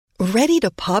Ready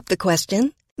to pop the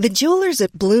question? The jewelers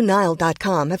at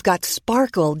BlueNile.com have got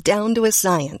sparkle down to a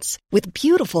science with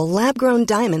beautiful lab-grown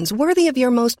diamonds worthy of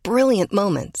your most brilliant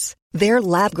moments. Their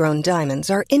lab-grown diamonds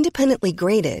are independently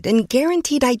graded and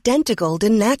guaranteed identical to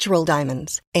natural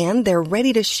diamonds, and they're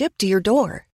ready to ship to your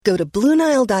door. Go to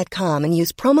BlueNile.com and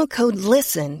use promo code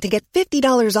LISTEN to get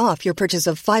 $50 off your purchase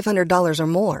of $500 or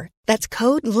more. That's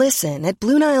code LISTEN at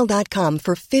BlueNile.com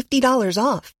for $50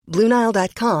 off.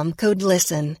 BlueNile.com, code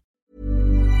LISTEN.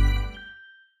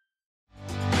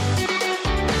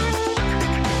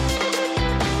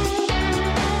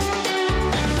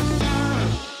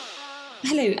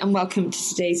 Hello and welcome to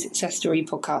today's Success Story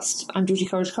podcast. I'm Georgie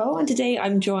Coleridge-Cole, and today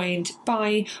I'm joined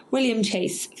by William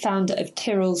Chase, founder of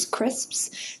Tyrrell's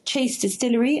Crisps, Chase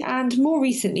Distillery, and more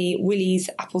recently, Willie's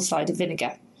Apple Cider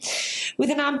Vinegar. With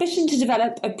an ambition to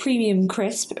develop a premium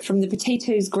crisp from the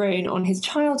potatoes grown on his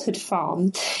childhood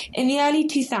farm, in the early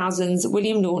 2000s,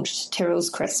 William launched Tyrrell's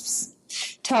Crisps.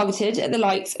 Targeted at the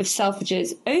likes of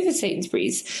Selfridges over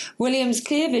Sainsbury's, William's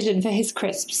clear vision for his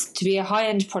crisps to be a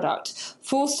high-end product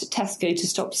forced Tesco to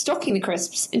stop stocking the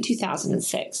crisps in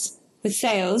 2006. With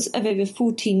sales of over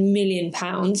 £14 million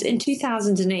in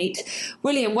 2008,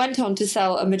 William went on to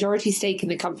sell a majority stake in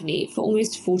the company for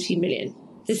almost £40 million.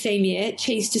 The same year,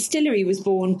 Chase Distillery was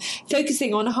born,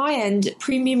 focusing on high-end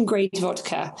premium-grade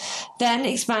vodka, then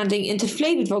expanding into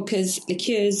flavoured vodkas,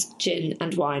 liqueurs, gin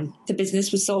and wine. The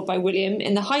business was sold by William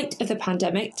in the height of the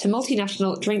pandemic to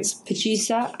multinational drinks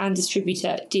producer and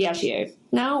distributor Diageo.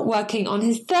 Now working on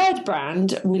his third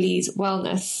brand, Willie's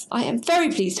Wellness. I am very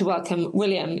pleased to welcome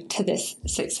William to this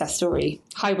success story.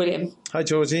 Hi, William. Hi,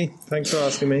 Georgie. Thanks for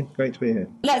asking me. Great to be here.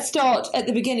 Let's start at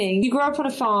the beginning. You grew up on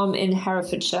a farm in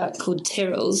Herefordshire called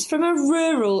Tyrrell's. From a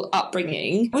rural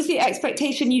upbringing, was the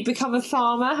expectation you'd become a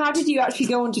farmer? How did you actually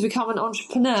go on to become an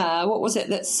entrepreneur? What was it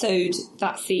that sowed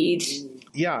that seed?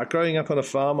 Yeah, growing up on a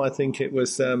farm, I think it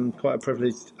was quite a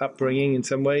privileged upbringing in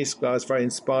some ways. I was very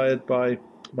inspired by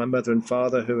my mother and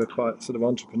father, who were quite sort of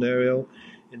entrepreneurial.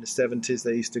 In the 70s,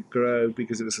 they used to grow,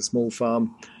 because it was a small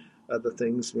farm, other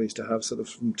things. We used to have sort of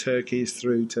from turkeys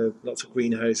through to lots of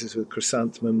greenhouses with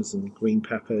chrysanthemums and green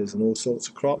peppers and all sorts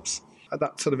of crops.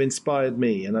 That sort of inspired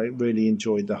me, and I really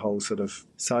enjoyed the whole sort of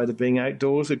side of being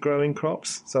outdoors, of growing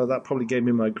crops. So that probably gave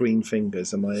me my green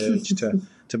fingers and my urge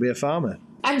to be a farmer.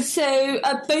 And so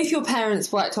both your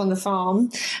parents worked on the farm.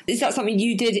 Is that something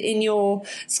you did in your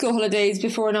school holidays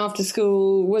before and after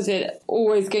school? Was it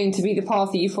always going to be the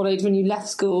path that you followed when you left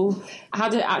school? How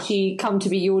did it actually come to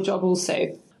be your job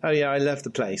also? Oh, yeah, I left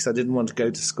the place. I didn't want to go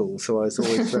to school, so I was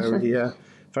always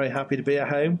very happy to be at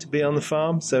home, to be on the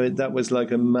farm. So that was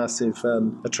like a massive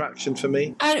attraction for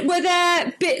me. And were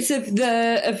there bits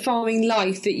of farming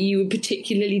life that you were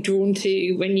particularly drawn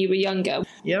to when you were younger?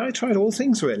 Yeah, I tried all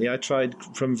things, really. I tried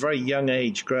from a very young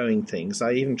age growing things.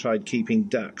 I even tried keeping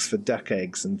ducks for duck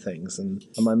eggs and things. And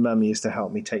my mum used to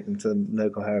help me take them to the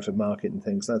local Hereford market and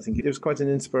things. And I think it was quite an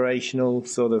inspirational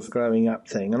sort of growing up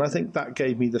thing. And I think that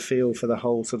gave me the feel for the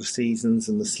whole sort of seasons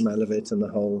and the smell of it and the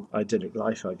whole idyllic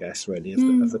life, I guess, really,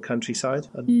 of the countryside.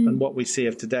 And what we see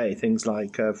of today, things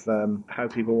like of how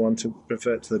people want to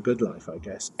revert to the good life, I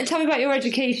guess. And tell me about your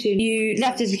education. You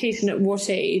left education at what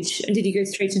age? And did you go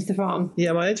straight into the farm?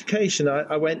 Yeah, my education,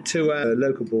 I went to a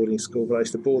local boarding school, but I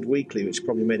used to board weekly, which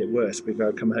probably made it worse because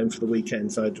I'd come home for the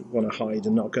weekends, I'd want to hide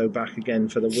and not go back again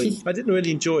for the week. I didn't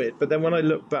really enjoy it, but then when I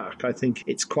look back, I think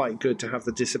it's quite good to have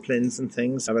the disciplines and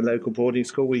things. I have a local boarding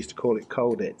school, we used to call it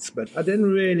Colditz, but I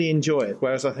didn't really enjoy it,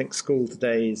 whereas I think school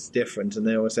today is different, and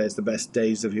they always say it's the best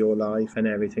days of your life and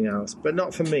everything else, but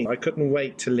not for me. I couldn't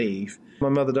wait to leave. My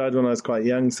mother died when I was quite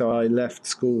young, so I left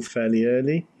school fairly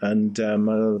early, and my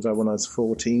mother died when I was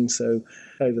 14, so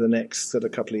over the next sort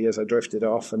of couple of years I drifted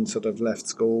off and sort of left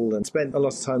school and spent a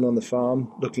lot of time on the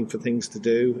farm looking for things to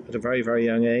do at a very, very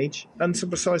young age. And so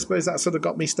I suppose that sort of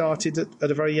got me started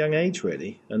at a very young age,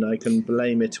 really. And I can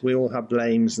blame it. We all have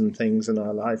blames and things in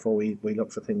our life, or we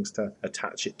look for things to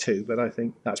attach it to. But I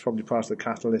think that's probably part of the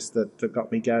catalyst that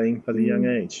got me going at a young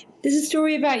age. There's a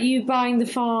story about you buying the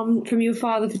farm from your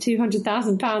father for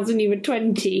 £200,000 when you were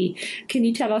 20. Can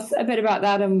you tell us a bit about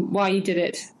that and why you did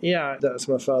it? Yeah, that's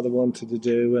what my father wanted to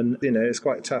do. And, it's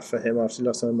quite tough for him after he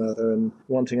lost my mother and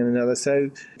wanting another.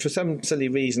 So for some silly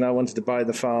reason, I wanted to buy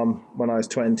the farm when I was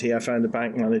 20. I found a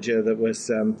bank manager that was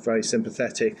very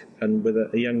sympathetic, and with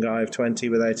a young guy of 20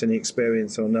 without any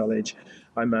experience or knowledge,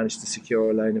 I managed to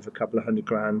secure a loan of a couple of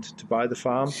 $100,000 to buy the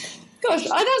farm. Gosh,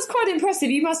 that's quite impressive.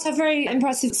 You must have very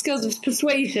impressive skills of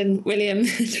persuasion, William.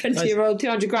 20-year-old,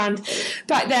 $200,000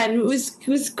 back then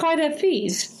was quite a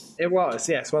feat. It was,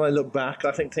 yes. When I look back,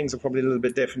 I think things are probably a little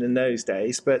bit different in those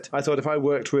days. But I thought if I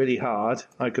worked really hard,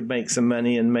 I could make some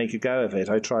money and make a go of it.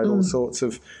 I tried all sorts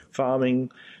of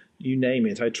farming, you name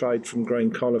it. I tried from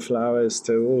growing cauliflowers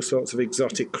to all sorts of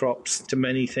exotic crops to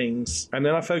many things. And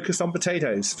then I focused on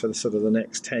potatoes for the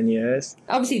next 10 years.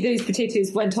 Obviously, those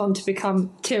potatoes went on to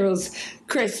become Tyrrell's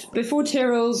Crisps. Before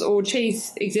Tyrrell's or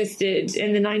Chase existed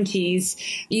in the 90s,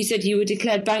 you said you were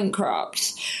declared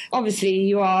bankrupt. Obviously,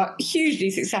 you are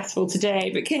hugely successful today,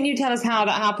 but can you tell us how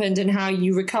that happened and how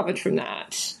you recovered from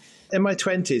that? In my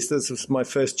 20s, this was my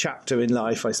first chapter in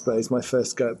life, I suppose, my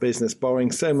first go at business,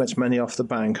 borrowing so much money off the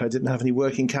bank. I didn't have any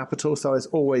working capital, so I was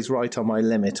always right on my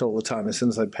limit all the time. As soon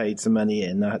as I paid some money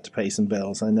in, I had to pay some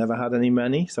bills. I never had any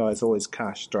money, so I was always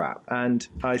cash strapped. And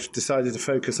I decided to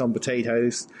focus on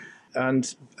potatoes.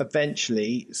 And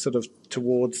eventually, sort of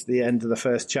towards the end of the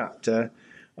first chapter,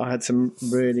 I had some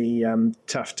really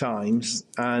tough times,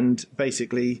 and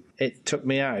basically it took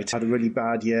me out. I had a really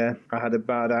bad year. I had a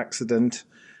bad accident.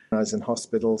 I was in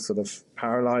hospital, sort of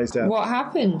paralysed. What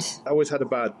happened? I always had a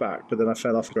bad back, but then I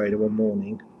fell off a grader one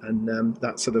morning, and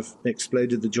that sort of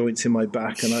exploded the joints in my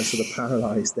back, and I was sort of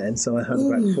paralysed then. So I had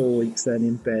about 4 weeks then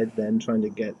in bed, then trying to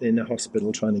get in the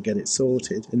hospital, trying to get it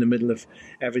sorted, in the middle of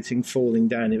everything falling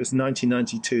down. It was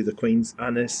 1992, the Queen's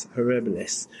Annus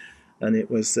Horribilis, and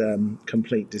it was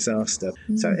complete disaster.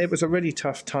 So it was a really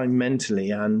tough time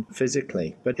mentally and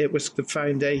physically. But it was the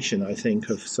foundation, I think,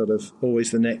 of sort of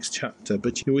always the next chapter.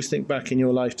 But you always think back in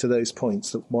your life to those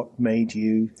points, that what made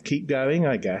you keep going,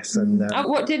 I guess. And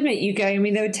what did make you go? I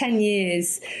mean, there were 10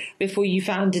 years before you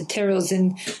founded Tyrrell's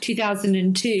in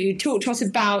 2002. Talk to us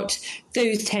about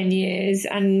those 10 years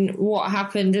and what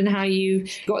happened and how you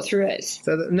got through it.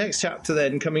 So the next chapter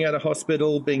then, coming out of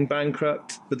hospital, being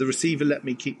bankrupt, but the receiver let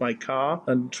me keep my car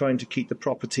and trying to keep the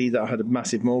property that I had a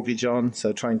massive mortgage on,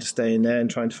 so trying to stay in there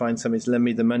and trying to find somebody to lend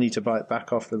me the money to buy it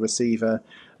back off the receiver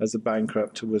as a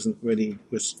bankrupt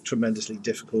was tremendously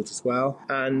difficult as well.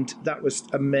 And that was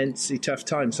immensely tough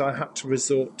time. So I had to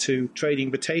resort to trading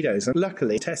potatoes. And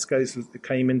luckily, Tesco's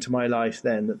came into my life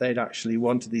then, that they'd actually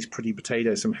wanted these pretty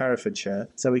potatoes from Herefordshire,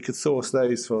 so we could source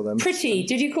those for them. Pretty?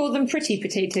 Did you call them pretty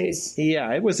potatoes?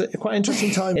 Yeah, it was a quite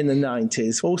interesting time in the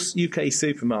 90s. All UK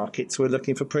supermarkets were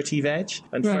looking for pretty veg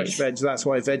and fresh veg. That's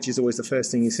why veg is always the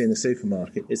first thing you see in a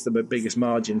supermarket. It's the biggest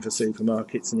margin for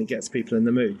supermarkets, and it gets people in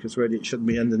the mood, because really it shouldn't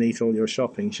be underneath all your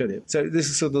shopping, should it? So this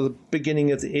is sort of the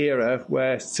beginning of the era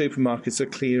where supermarkets are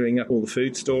clearing up all the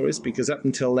food storage, because up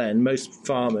until then, most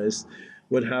farmers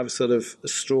would have sort of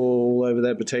straw all over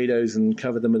their potatoes and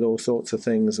cover them with all sorts of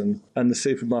things. And the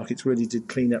supermarkets really did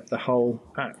clean up the whole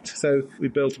act. So we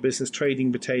built a business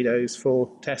trading potatoes for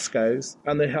Tesco's,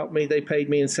 and they helped me. They paid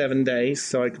me in 7 days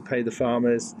so I could pay the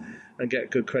farmers and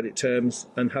get good credit terms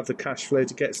and have the cash flow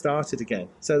to get started again.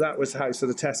 So that was how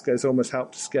sort of Tesco's almost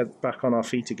helped us get back on our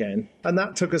feet again. And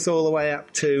that took us all the way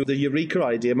up to the Eureka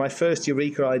idea. My first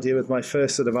Eureka idea with my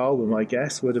first sort of album, I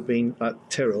guess, would have been at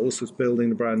Tyrrell's, was building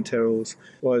the brand Tyrrell's,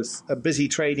 was a busy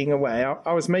trading away.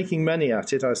 I was making money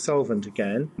at it. I was solvent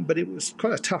again. But it was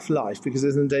quite a tough life, because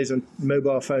in the days when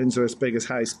mobile phones were as big as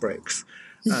house bricks,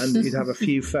 and you'd have a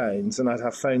few phones, and I'd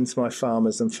have phones for my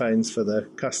farmers and phones for the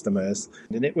customers.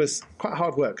 And it was quite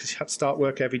hard work, because you had to start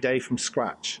work every day from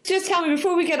scratch. Just tell me,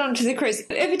 before we get on to the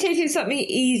crisp, are potatoes something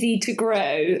easy to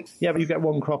grow? Yeah, but you get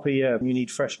one crop a year. You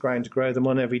need fresh ground to grow them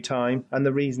on every time. And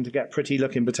the reason to get pretty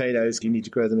looking potatoes, you need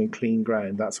to grow them in clean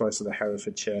ground. That's why sort of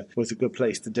Herefordshire was a good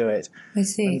place to do it. I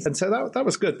see. And so that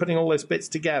was good, putting all those bits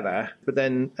together. But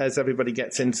then as everybody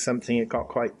gets into something, it got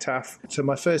quite tough. So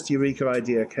my first Eureka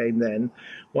idea came then,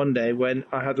 one day when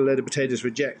I had a load of potatoes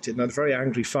rejected, and I had a very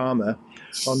angry farmer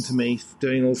onto me,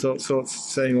 doing all sorts,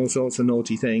 saying all sorts of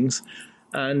naughty things.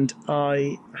 And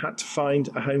I had to find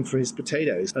a home for his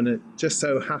potatoes. And it just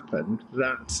so happened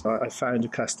that I found a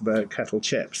customer at Kettle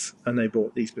Chips, and they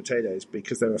bought these potatoes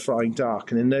because they were frying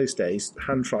dark. And in those days,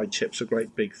 hand-fried chips are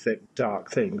great, big, thick, dark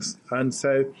things. And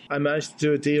so I managed to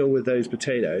do a deal with those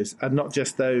potatoes, and not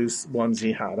just those ones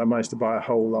he had. I managed to buy a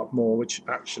whole lot more, which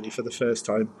actually, for the first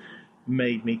time,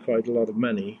 made me quite a lot of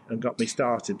money and got me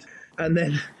started. And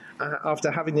then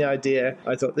after having the idea,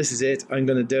 I thought, this is it, I'm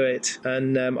going to do it,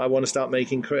 and I want to start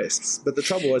making crisps. But the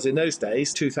trouble was, in those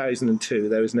days, 2002,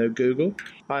 there was no Google.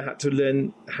 I had to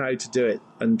learn how to do it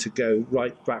and to go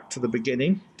right back to the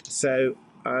beginning. So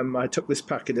I took this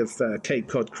packet of Cape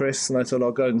Cod crisps and I thought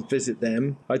I'll go and visit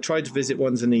them. I tried to visit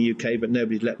ones in the UK, but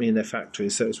nobody let me in their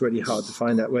factories, so it's really hard to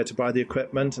find out where to buy the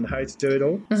equipment and how to do it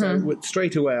all. So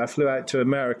straight away I flew out to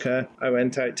America. I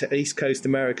went out to East Coast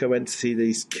America, went to see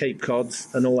these Cape Cods,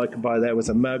 and all I could buy there was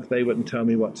a mug. They wouldn't tell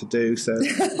me what to do, so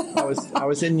I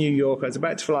was in New York. I was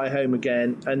about to fly home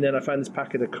again, and then I found this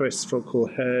packet of crisps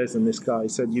called Hers, and this guy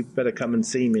said, "You better come and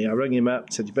see me." I rang him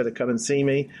up, said, "You better come and see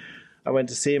me." I went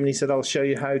to see him and he said, "I'll show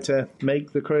you how to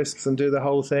make the crisps and do the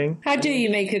whole thing." How do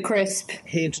you make a crisp?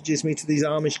 He introduced me to these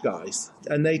Amish guys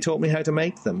and they taught me how to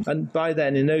make them. And by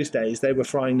then, in those days, they were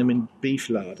frying them in beef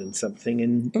lard and something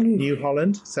in New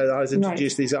Holland. So I was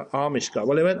introduced to these Amish guys.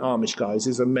 Well, they weren't Amish guys.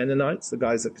 These were Mennonites, the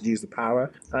guys that could use the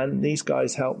power. And these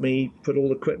guys helped me put all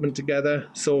the equipment together,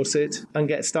 source it, and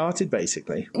get started,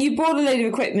 basically. You bought a load of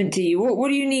equipment, do you? What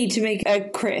do you need to make a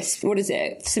crisp? What is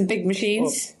it? Some big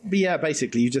machines? Well, yeah,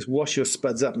 basically, you just wash your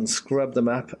spuds up and scrub them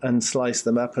up and slice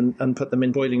them up and put them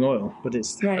in boiling oil. But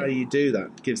it's how you do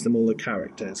that gives them all the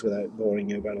characters without boring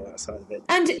you about all that side of it.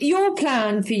 And your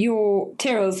plan for your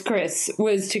Tyrrell's crisps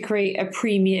was to create a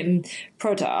premium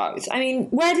product. I mean,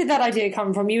 where did that idea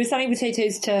come from? You were selling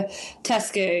potatoes to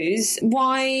Tesco's.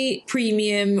 Why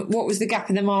premium? What was the gap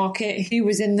in the market? Who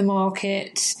was in the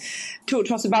market? Talk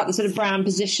to us about the sort of brand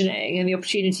positioning and the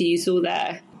opportunity you saw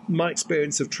there. My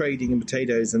experience of trading in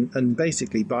potatoes and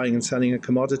basically buying and selling a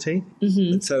commodity.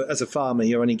 And so as a farmer,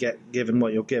 you only get given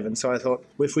what you're given. So I thought,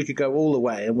 if we could go all the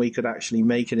way and we could actually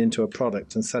make it into a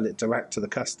product and sell it direct to the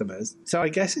customers. So I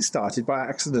guess it started by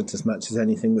accident as much as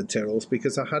anything with Tyrrell's,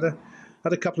 because I had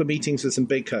a couple of meetings with some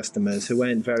big customers who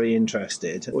weren't very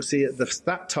interested. Well, see, at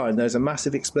that time, there was a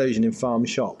massive explosion in farm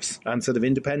shops and sort of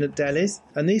independent delis.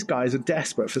 And these guys were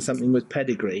desperate for something with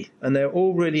pedigree. And they're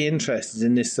all really interested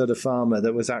in this sort of farmer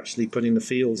that was actually putting the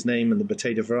field's name and the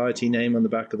potato variety name on the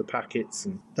back of the packets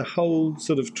and the whole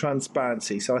sort of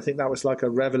transparency. So I think that was like a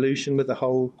revolution with the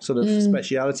whole sort of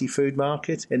specialty food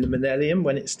market in the millennium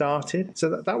when it started.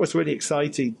 So that was really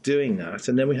exciting doing that.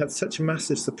 And then we had such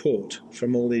massive support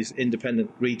from all these independent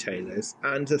retailers,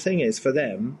 and the thing is, for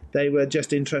them, they were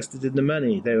just interested in the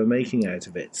money they were making out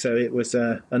of it. So it was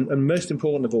and most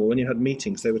important of all, when you had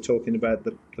meetings, they were talking about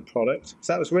the product.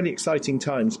 So that was really exciting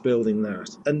times building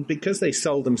that. And because they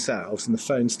sold themselves and the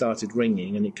phone started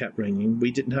ringing and it kept ringing, we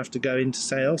didn't have to go into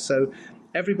sales. So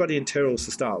everybody in Tyrrell's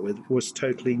to start with was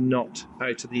totally not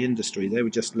out of the industry. They were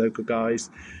just local guys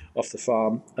off the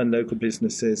farm and local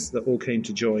businesses that all came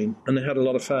to join, and they had a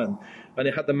lot of fun. And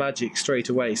it had the magic straight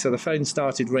away. So the phone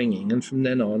started ringing, and from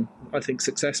then on, I think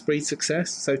success breeds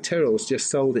success. So Tyrrell's just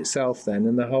sold itself then,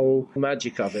 and the whole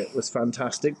magic of it was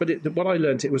fantastic. But what I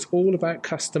learned, it was all about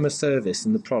customer service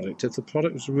and the product. If the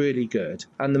product was really good,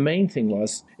 and the main thing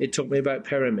was, it taught me about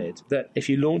pyramid, that if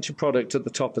you launch a product at the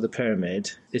top of the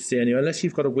pyramid, it's the only, unless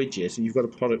you've got a widget and you've got a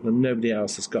product that nobody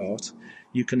else has got,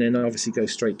 you can then obviously go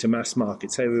straight to mass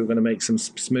market. Say we were going to make some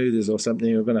smoothies or something,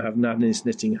 we were going to have nannies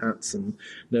knitting hats and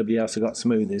nobody else had got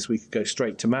smoothies, we could go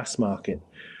straight to mass market.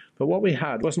 But what we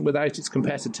had wasn't without its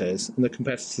competitors, and the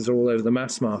competitors are all over the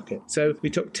mass market. So we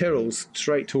took Tyrrell's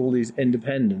straight to all these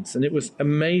independents, and it was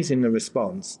amazing, the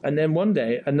response. And then one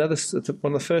day, one of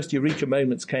the first eureka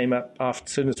moments came up as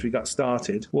soon as we got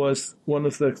started, was one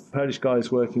of the Polish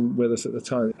guys working with us at the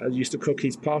time used to cook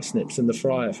his parsnips in the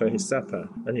fryer for his supper.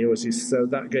 And so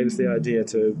that gave us the idea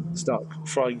to start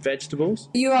frying vegetables.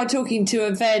 You are talking to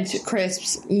a Veg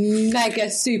Crisps mega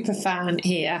super fan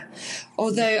here.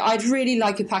 Although I'd really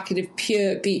like a packet of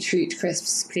pure beetroot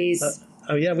crisps, please.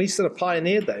 Oh, yeah, we sort of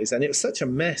pioneered those, and it was such a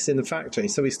mess in the factory.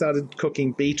 So we started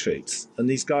cooking beetroots, and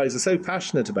these guys are so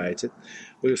passionate about it.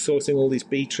 We were sourcing all these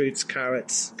beetroots,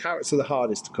 carrots. Carrots are the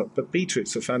hardest to cook, but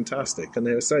beetroots are fantastic, and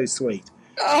they were so sweet.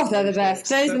 Oh, they're the best.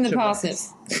 Those and the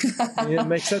parsnips. Yeah,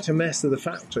 make such a mess of the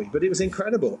factory, but it was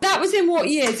incredible. That was in what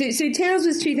year? So Tyrrell's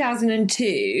was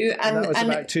 2002. And that was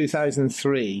about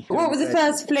 2003. What was the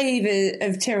first flavour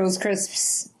of Tyrrell's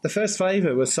crisps? The first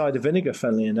flavour was cider vinegar,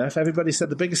 funnily enough. Everybody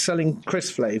said the biggest selling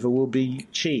crisp flavour will be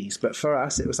cheese, but for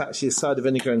us it was actually cider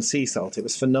vinegar and sea salt. It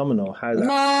was phenomenal how that...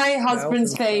 My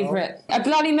husband's favourite. A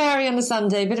Bloody Mary on a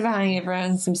Sunday, a bit of a hangover,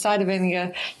 and some cider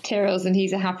vinegar, Tyrrell's, and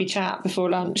he's a happy chap before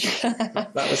lunch.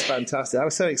 That was fantastic. That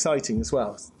was so exciting as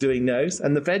well, doing those.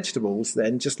 And the vegetables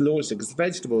then just launched it, because the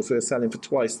vegetables we were selling for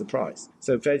twice the price.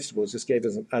 So vegetables just gave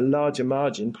us a larger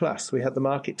margin, plus we had the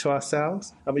market to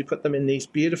ourselves, and we put them in these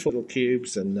beautiful little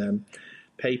cubes and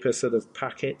paper sort of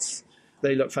packets.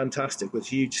 They look fantastic with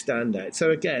huge standouts. So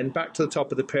again, back to the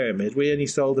top of the pyramid, we only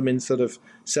sold them in sort of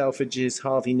Selfridges,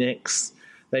 Harvey Nicks.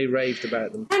 They raved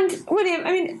about them. And William,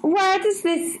 I mean, where does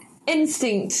this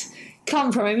instinct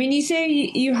come from? I mean, you say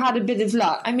you had a bit of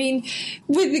luck. I mean,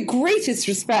 with the greatest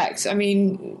respect, I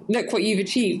mean, look what you've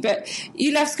achieved, but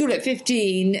you left school at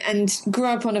 15 and grew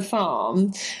up on a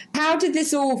farm. How did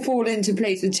this all fall into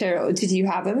place with Tyrrell? Did you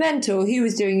have a mentor who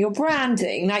was doing your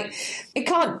branding? Like, it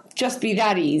can't just be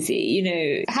that easy, you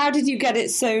know. How did you get it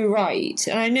so right?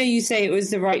 And I know you say it was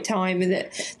the right time and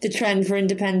that the trend for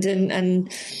independent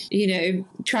and, you know,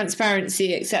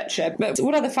 transparency, etc. But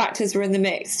what other factors were in the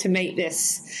mix to make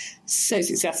this so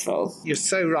successful? You're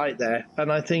so right there.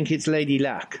 And I think it's Lady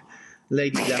Luck.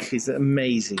 Lady Luck is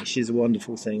amazing. She's a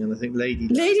wonderful thing. And I think Lady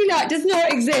Luck does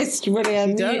not exist, William.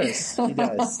 She does. She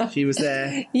does. She was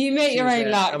there. You make your own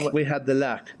luck. And we had the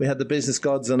luck. We had the business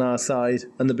gods on our side,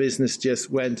 and the business just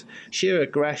went sheer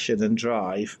aggression and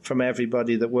drive from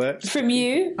everybody that worked. From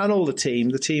you? And all the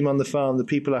team on the farm, the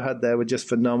people I had there were just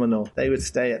phenomenal. They would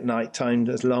stay at night time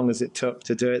as long as it took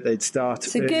to do it. They'd start.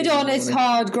 It's a good, honest,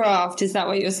 hard graft. Is that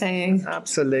what you're saying?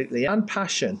 Absolutely. And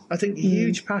passion. I think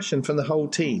huge passion from the whole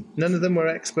team. None of them were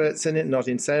experts in it, not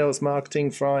in sales,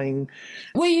 marketing, frying.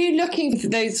 Were you looking for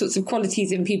those sorts of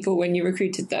qualities in people when you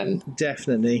recruited them?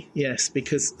 Definitely, yes,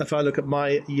 because if I look at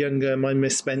my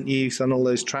misspent youth on all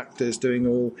those tractors doing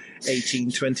all 18,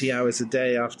 20 hours a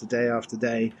day after day after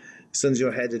day, as soon as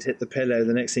your head had hit the pillow,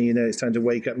 the next thing you know, it's time to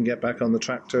wake up and get back on the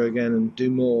tractor again and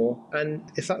do more. And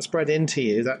if that's bred into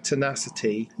you, that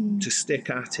tenacity to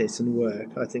stick at it and work,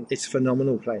 I think it's a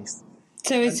phenomenal place.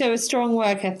 So a strong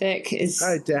work ethic is...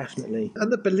 Oh, definitely.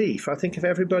 And the belief. I think if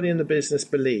everybody in the business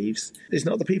believes, it's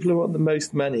not the people who want the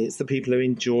most money, it's the people who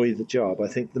enjoy the job. I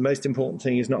think the most important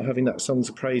thing is not having that songs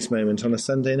of praise moment on a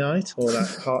Sunday night, or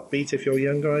that heartbeat if you're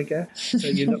younger, I guess. So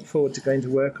you look forward to going to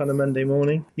work on a Monday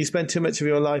morning. You spend too much of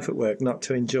your life at work not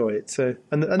to enjoy it. So,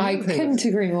 and I couldn't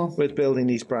agree more. With building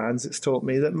these brands, it's taught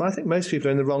me that I think most people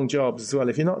are in the wrong jobs as well.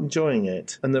 If you're not enjoying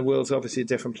it, and the world's obviously a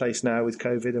different place now with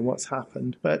COVID and what's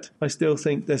happened, but I still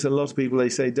think there's a lot of people, they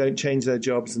say, don't change their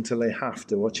jobs until they have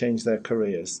to, or change their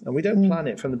careers. And we don't plan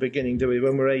it from the beginning, do we?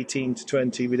 When we're 18 to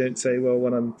 20, we don't say, well,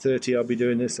 when I'm 30, I'll be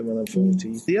doing this, and when I'm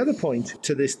 40. The other point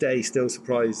to this day still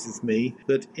surprises me,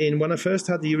 that when I first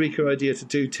had the Eureka idea to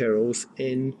do Tyrrell's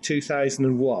in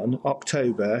 2001,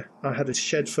 October, I had a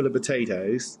shed full of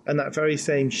potatoes, and that very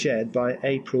same shed by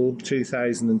April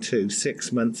 2002,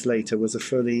 6 months later, was a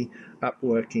fully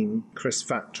up-working crisp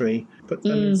factory. But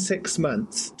 6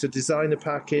 months to design a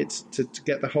packet, to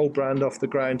get the whole brand off the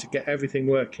ground, to get everything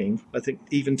working. I think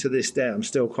even to this day, I'm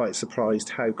still quite surprised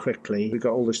how quickly we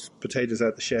got all the potatoes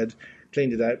out the shed,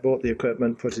 cleaned it out, bought the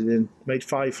equipment, put it in, made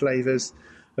 5 flavours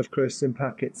of crisps in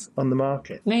packets on the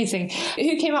market. Amazing.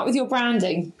 Who came up with your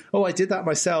branding? Oh, I did that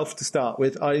myself to start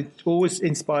with. I always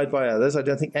inspired by others. I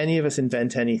don't think any of us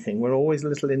invent anything. We're always a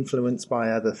little influenced by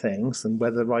other things, and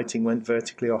whether writing went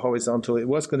vertically or horizontal, it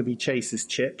was going to be Chase's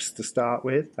chips to start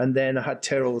with. And then I had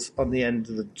Tyrrell's on the end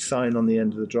of the sign on the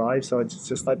end of the drive, so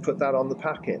I put that on the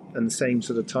packet, and the same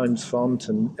sort of Times font,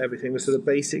 and everything was sort of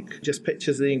basic, just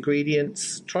pictures of the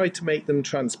ingredients. Tried to make them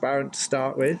transparent to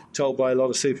start with. Told by a lot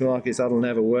of supermarkets that'll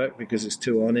never work because it's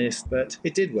too honest, but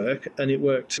it did work, and it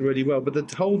worked really well. But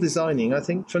the whole designing, I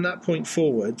think from that point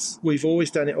forwards, we've always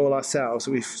done it all ourselves.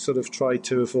 We've sort of tried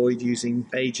to avoid using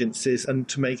agencies and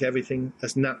to make everything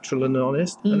as natural and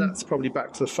honest. And that's probably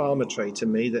back to the farmer trait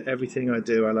in me, that everything I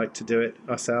do, I like to do it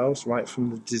ourselves, right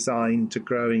from the design to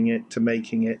growing it to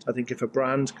making it. I think if a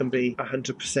brand can be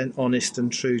 100% honest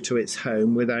and true to its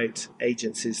home without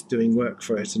agencies doing work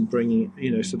for it and bringing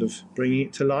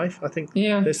it to life, I think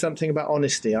there's something about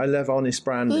honesty. I love honest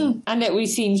branding. And we've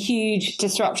seen huge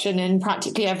disruption in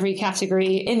practically every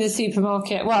category in the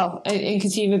supermarket, well, in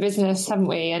consumer business, haven't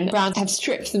we? And brands have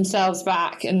stripped themselves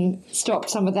back and stopped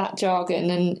some of that jargon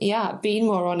and, been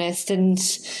more honest and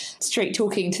straight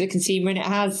talking to the consumer. And it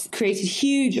has created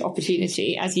huge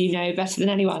opportunity, as you know, better than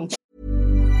anyone.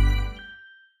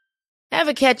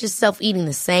 Ever catch yourself eating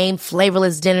the same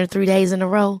flavorless dinner 3 days in a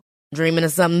row? Dreaming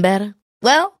of something better?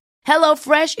 Well,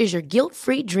 HelloFresh is your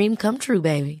guilt-free dream come true,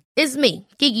 baby. It's me,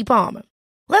 Keke Palmer.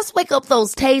 Let's wake up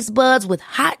those taste buds with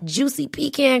hot, juicy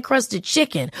pecan-crusted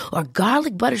chicken or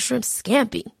garlic butter shrimp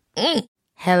scampi.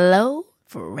 Hello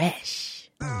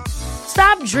Fresh.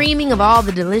 Stop dreaming of all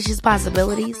the delicious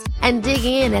possibilities and dig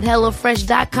in at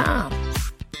HelloFresh.com.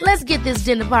 Let's get this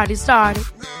dinner party started.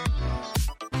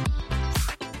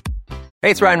 Hey,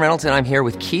 it's Ryan Reynolds, and I'm here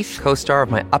with Keith, co-star of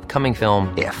my upcoming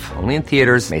film, If, only in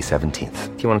theaters May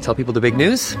 17th. Do you want to tell people the big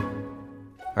news?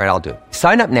 All right, I'll do it.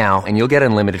 Sign up now and you'll get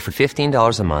unlimited for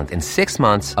 $15 a month and 6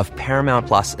 months of Paramount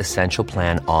Plus Essential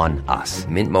Plan on us.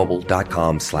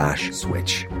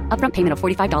 MintMobile.com/switch. Upfront payment of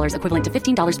 $45 equivalent to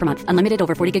 $15 per month. Unlimited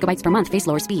over 40 gigabytes per month. Face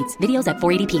lower speeds. Videos at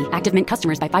 480p. Active Mint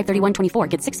customers by 531.24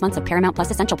 get 6 months of Paramount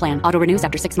Plus Essential Plan. Auto renews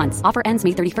after 6 months. Offer ends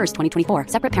May 31st, 2024.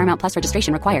 Separate Paramount Plus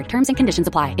registration required. Terms and conditions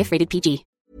apply if rated PG.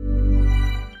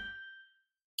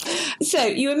 So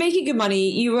you were making good money.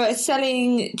 You were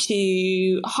selling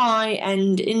to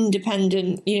high-end,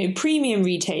 independent, premium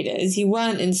retailers. You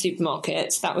weren't in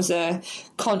supermarkets. That was a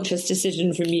conscious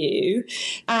decision from you.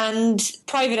 And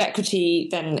private equity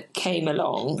then came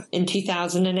along in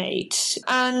 2008.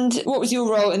 And what was your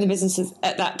role in the business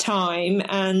at that time?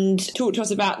 And talk to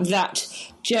us about that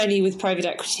journey with private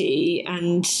equity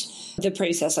and the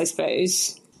process, I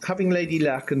suppose. Having Lady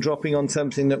Luck and dropping on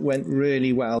something that went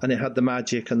really well, and it had the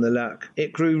magic and the luck,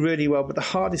 it grew really well. But the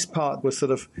hardest part was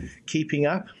sort of keeping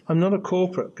up. I'm not a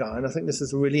corporate guy, and I think this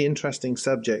is a really interesting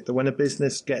subject, that when a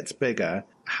business gets bigger,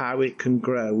 how it can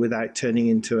grow without turning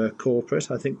into a corporate.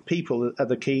 I think people are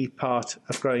the key part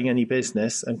of growing any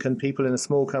business. And can people in a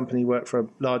small company work for a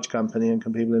large company, and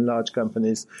can people in large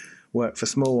companies work for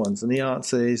small ones? And the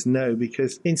answer is no,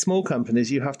 because in small companies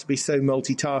you have to be so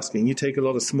multitasking. You take a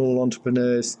lot of small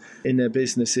entrepreneurs in their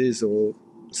businesses, or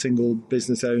single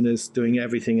business owners doing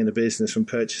everything in a business, from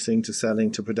purchasing to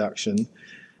selling to production.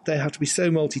 They have to be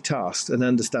so multitasked and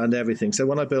understand everything. So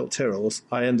when I built Tyrrell's,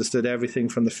 I understood everything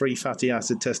from the free fatty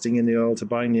acid testing in the oil to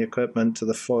buying the equipment to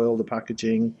the foil, the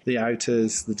packaging, the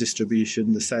outers, the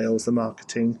distribution, the sales, the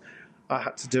marketing. I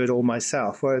had to do it all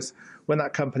myself. Whereas when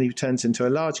that company turns into a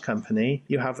large company,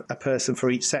 you have a person for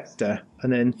each sector.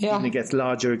 And then when it gets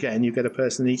larger again, you get a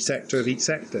person in each sector of each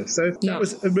sector. So that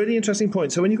was a really interesting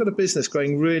point. So when you've got a business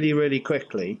growing really, really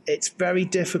quickly, it's very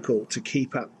difficult to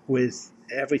keep up with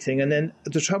everything. And then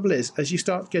the trouble is, as you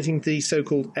start getting these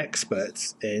so-called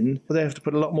experts in, they have to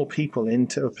put a lot more people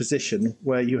into a position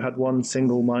where you had one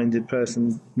single-minded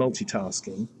person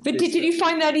multitasking. But did you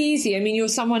find that easy? I mean, you're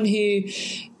someone who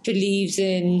believes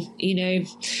in,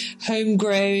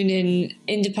 homegrown and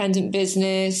independent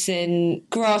business and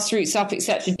grassroots up,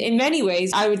 etc. In many ways,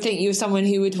 I would think you're someone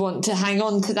who would want to hang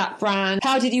on to that brand.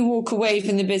 How did you walk away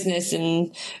from the business,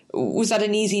 and was that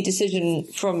an easy decision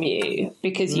from you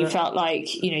because you felt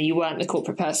like, you weren't the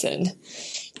corporate person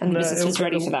and the business was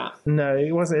ready for that? No,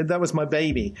 it wasn't. That was my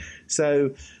baby.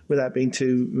 So without being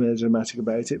too dramatic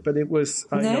about it, but it was,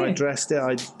 I dressed it,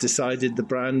 I decided the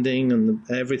branding and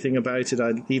everything about it.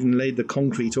 I even laid the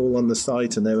concrete all on the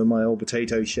site, and there were my old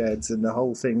potato sheds, and the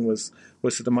whole thing was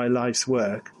sort of my life's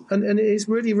work. And it is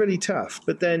really, really tough.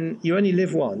 But then you only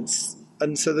live once.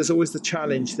 And so there's always the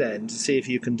challenge then to see if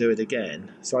you can do it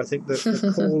again. So I think that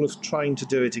the call of trying to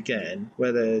do it again,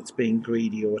 whether it's being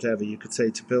greedy or whatever, you could say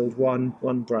to build one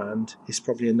brand is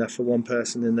probably enough for one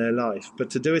person in their life. But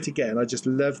to do it again, I just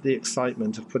love the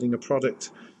excitement of putting a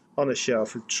product on a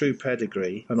shelf with true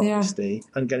pedigree and honesty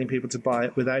and getting people to buy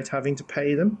it without having to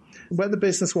pay them. Where the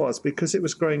business was, because it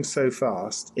was growing so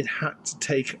fast, it had to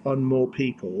take on more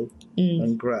people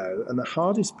and grow. And the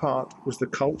hardest part was the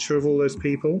culture of all those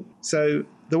people. So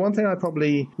the one thing I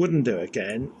probably wouldn't do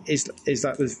again is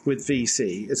that with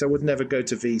VC, is I would never go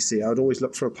to VC. I would always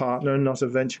look for a partner and not a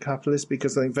venture capitalist,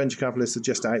 because I think venture capitalists are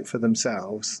just out for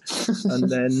themselves and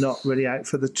they're not really out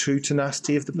for the true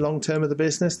tenacity of the long term of the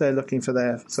business. They're looking for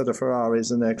their sort of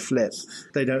Ferraris and their flip.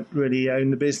 They don't really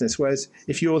own the business. Whereas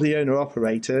if you're the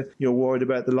owner-operator, you're worried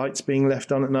about the lights being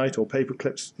left on at night, or paper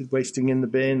clips wasting in the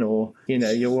bin, or,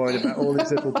 you're worried about all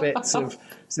these little bits of,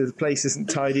 so the place isn't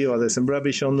tidy, or there's some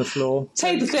rubbish on the floor.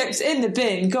 Paper clips in the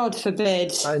bin, God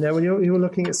forbid. I know, when you're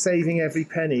looking at saving every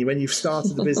penny when you've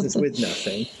started the business with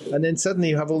nothing, and then suddenly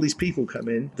you have all these people come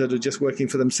in that are just working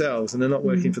for themselves and they're not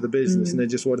working for the business, and they're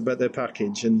just worried about their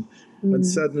package, and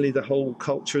suddenly the whole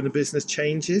culture in the business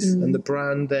changes and the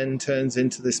brand then turns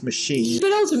into this machine.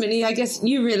 But ultimately, I guess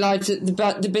you realised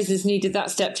that the business needed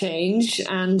that step change,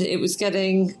 and it was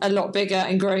getting a lot bigger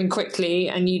and growing quickly,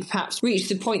 and you'd perhaps reached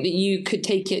the point that you could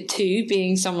take it to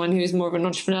being someone who is more of an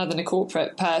entrepreneur than a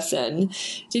corporate person.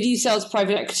 Did you sell to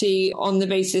private equity on the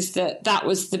basis that that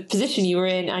was the position you were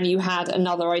in, and you had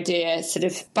another idea sort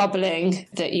of bubbling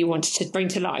that you wanted to bring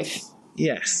to life?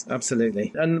 Yes,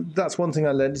 absolutely. And that's one thing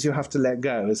I learned, is you have to let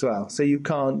go as well. So you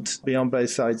can't be on both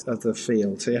sides of the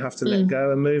field. So you have to let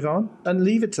go and move on and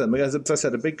leave it to them. Because, as I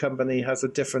said, a big company has a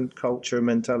different culture and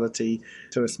mentality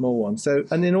to a small one. So,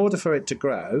 and in order for it to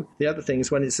grow, the other thing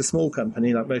is when it's a small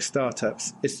company, like most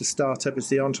startups, it's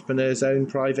the entrepreneur's own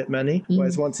private money.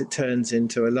 Whereas once it turns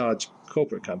into a large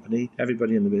corporate company,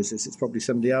 everybody in the business, it's probably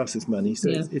somebody else's money. So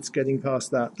it's getting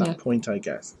past that point, I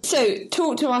guess. So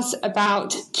talk to us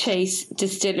about Chase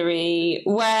Distillery.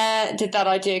 Where did that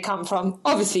idea come from?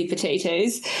 Obviously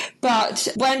potatoes, but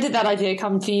when did that idea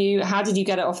come for you? How did you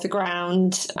get it off the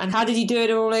ground? And how did you do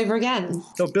it all over again?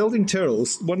 So building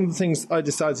Tyrrell's, one of the things I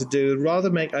decided to do, rather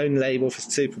make own label for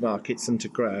supermarkets and to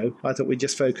grow, I thought we'd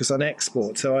just focus on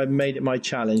export. So I made it my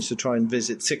challenge to try and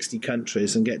visit 60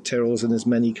 countries and get Tyrrell's in as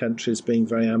many countries, being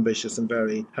very ambitious and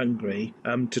very hungry,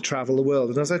 to travel the world.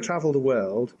 And as I travelled the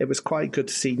world, it was quite good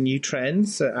to see new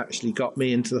trends that actually got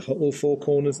me into all four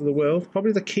corners of the world.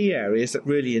 Probably the key areas that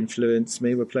really influenced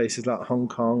me were places like Hong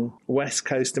Kong, West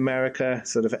Coast America,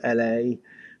 sort of LA,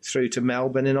 through to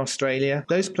Melbourne in Australia.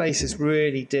 Those places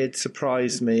really did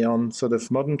surprise me on sort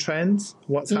of modern trends,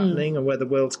 what's happening and where the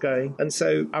world's going. And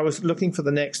so I was looking for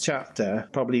the next chapter,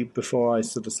 probably before I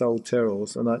sort of sold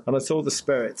Tyrrell's, and I saw the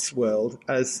spirits world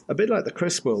as a bit like the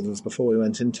crisp world was before we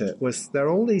went into it, was there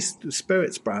are all these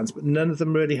spirits brands, but none of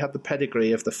them really had the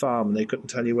pedigree of the farm, and they couldn't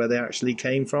tell you where they actually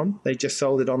came from. They just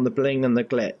sold it on the bling and the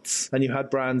glitz. And you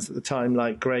had brands at the time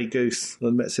like Grey Goose.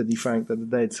 I met Sidney Frank that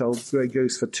they'd sold Grey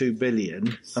Goose for $2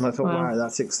 billion. And I thought, wow,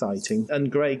 that's exciting. And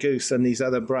Grey Goose and these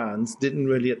other brands didn't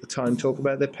really at the time talk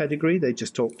about their pedigree. They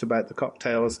just talked about the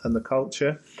cocktails and the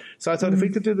culture. So I thought if we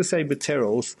could do the same with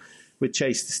Tyrrell's, with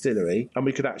Chase Distillery, and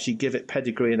we could actually give it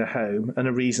pedigree and a home and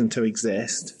a reason to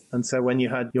exist. And so when you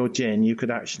had your gin, you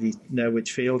could actually know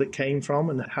which field it came from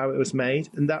and how it was made.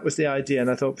 And that was the idea.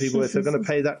 And I thought people, if they're going to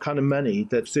pay that kind of money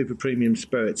that super premium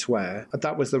spirits were,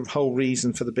 that was the whole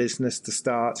reason for the business to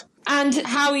start. And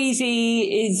how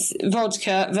easy is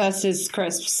vodka versus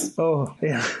crisps? Oh,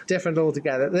 yeah, different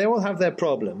altogether. They all have their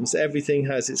problems. Everything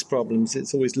has its problems.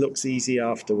 It always looks easy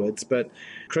afterwards. But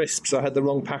crisps, I had the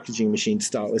wrong packaging machine to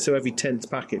start with. So every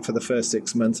 10th packet for the first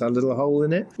 6 months had a little hole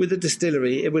in it. With the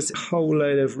distillery, it was a whole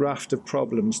load of raft of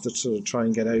problems to sort of try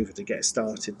and get over to get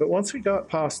started. But once we got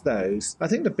past those, I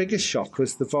think the biggest shock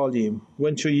was the volume.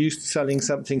 Once you're used to selling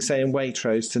something, say in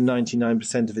Waitrose, to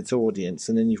 99% of its audience,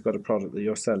 and then you've got a product that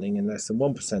you're selling in less than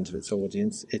 1% of its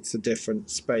audience, it's a different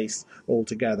space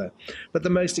altogether. But the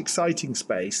most exciting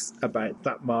space about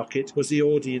that market was the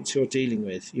audience you're dealing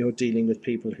with. You're dealing with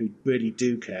people who really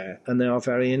do care, and they are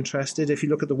very interested. If you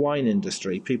look at the wine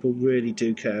industry, people really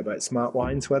do care about smart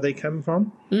wines, where they come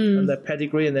from, and their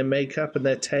pedigree and their makeup and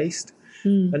their taste.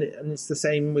 And it's the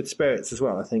same with spirits as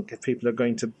well. I think if people are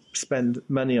going to spend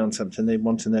money on something, they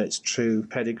want to know its true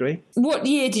pedigree. What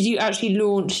year did you actually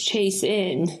launch Chase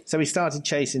in? So we started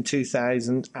Chase in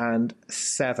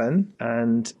 2007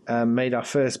 and made our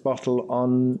first bottle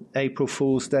on April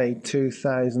Fool's Day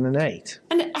 2008.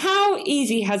 And how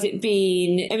easy has it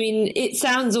been? I mean, it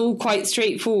sounds all quite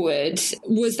straightforward.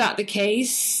 Was that the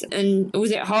case? And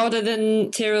was it harder than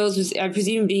Tyrrell's?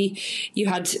 Presumably you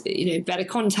had, better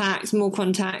contacts, more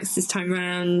contacts this time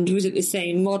around. Was it the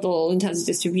same model in terms of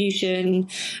distribution?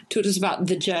 Talk to us about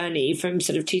the journey from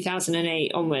sort of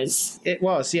 2008 onwards. It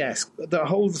was, yes. The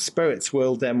whole spirits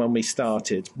world then, when we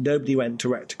started, nobody went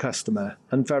direct to customer,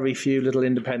 and very few little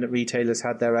independent retailers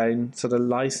had their own sort of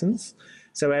license.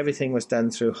 So everything was done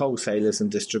through wholesalers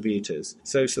and distributors.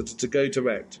 So sort of to go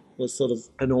direct was sort of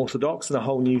unorthodox and a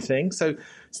whole new thing. So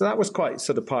that was quite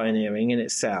sort of pioneering in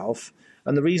itself.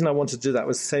 And the reason I wanted to do that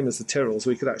was the same as the Tyrrell's.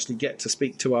 We could actually get to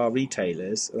speak to our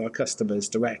retailers, our customers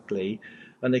directly,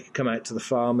 and they could come out to the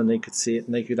farm and they could see it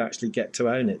and they could actually get to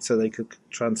own it, so they could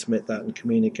transmit that and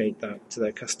communicate that to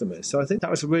their customers. So I think that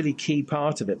was a really key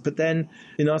part of it. But then,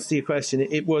 in answer to your question,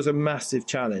 it was a massive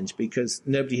challenge because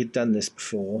nobody had done this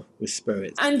before with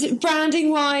spirits. And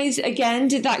branding-wise, again,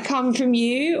 did that come from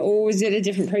you, or was it a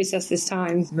different process this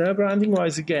time? No,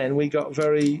 branding-wise, again, we got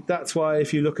that's why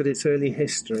if you look at its early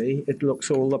history, it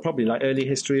looks all probably like early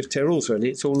history of Tyrrell's,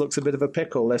 really. It all looks a bit of a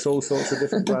pickle. There's all sorts of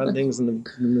different brandings and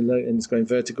it's going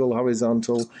vertical,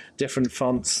 horizontal, different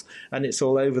fonts, and it's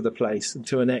all over the place. And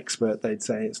to an expert, they'd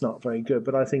say it's not very good,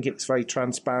 but I think it's very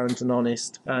transparent and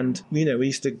honest. And, we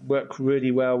used to work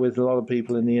really well with a lot of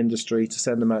people in the industry to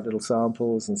send them out little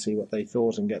samples and see what they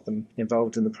thought and get them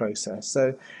involved in the process.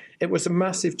 So it was a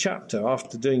massive chapter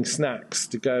after doing snacks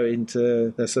to go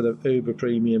into the sort of uber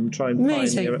premium, try and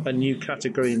pioneer a new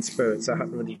category in spirits that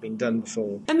hadn't really been done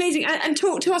before. Amazing. And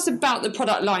talk to us about the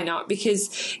product lineup,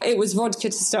 because it was vodka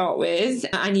to start with,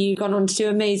 and you've gone on to do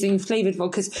amazing flavoured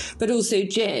vodkas, but also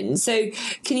gin. So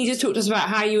can you just talk to us about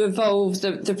how you evolved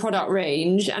the product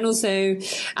range and also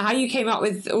how you came up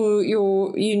with all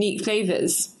your unique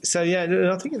flavours? So,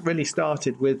 yeah, I think it really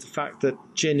started with the fact that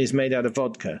gin is made out of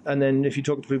vodka. And then if you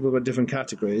talk to people about different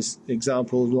categories.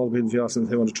 Example, a lot of people, if you ask them if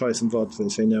they want to try some vodka, they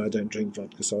say, no, I don't drink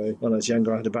vodka. Sorry. When I was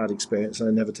younger, I had a bad experience and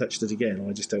I never touched it again.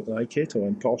 I just don't like it, or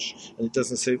I'm posh and it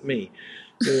doesn't suit me.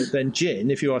 Then gin,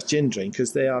 if you ask gin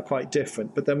drinkers, they are quite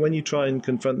different. But then when you try and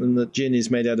confront them that gin is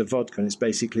made out of vodka and it's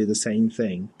basically the same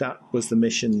thing, that was the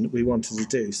mission we wanted to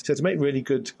do. So to make really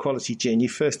good quality gin, you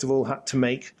first of all had to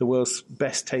make the world's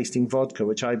best tasting vodka,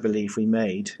 which I believe we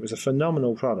made. It was a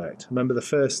phenomenal product. I remember the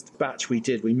first batch we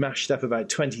did, we mashed up about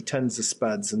 20 tons of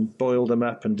spuds and boiled them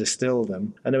up and distilled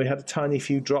them. And then we had a tiny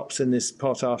few drops in this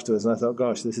pot afterwards. And I thought,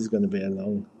 gosh, this is going to be a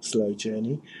long, slow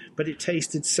journey. But it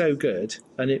tasted so good,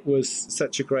 and it was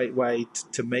such a great way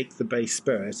to make the base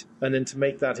spirit and then to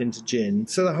make that into gin.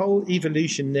 So the whole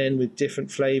evolution then with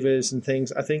different flavours and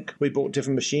things, I think we bought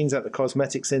different machines out the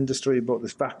cosmetics industry. We bought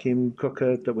this vacuum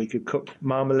cooker that we could cook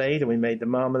marmalade, and we made the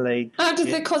marmalade. Out of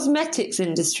the cosmetics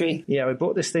industry? Yeah, we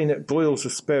bought this thing that boils the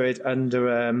spirit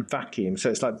under vacuum. So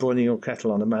it's like boiling your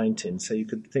kettle on a mountain. So you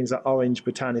could, things like orange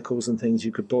botanicals and things,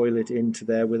 you could boil it into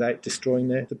there without destroying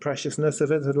the preciousness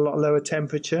of it at a lot lower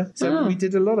temperature. So we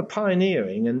did a lot of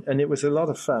pioneering, and it was a lot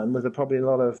of fun with probably a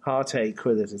lot of heartache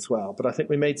with it as well. But I think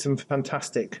we made some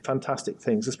fantastic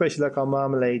things, especially like our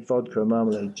marmalade vodka and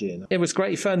marmalade gin. It was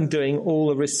great fun doing all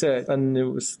the research, and it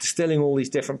was distilling all these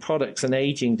different products and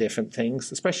aging different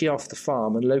things, especially off the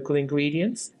farm and local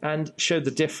ingredients, and showed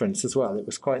the difference as well. It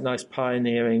was quite nice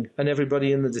pioneering, and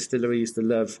everybody in the distillery used to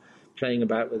love playing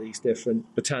about with these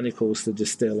different botanicals to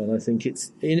distill. And I think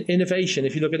it's innovation.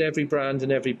 If you look at every brand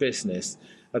and every business,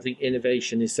 I think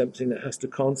innovation is something that has to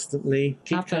constantly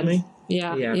keep coming.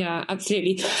 Yeah,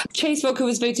 absolutely. Chase Vodka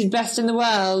was voted best in the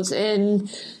world in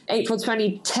April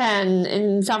 2010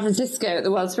 in San Francisco at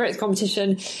the World Spirits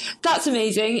Competition. That's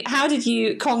amazing. How did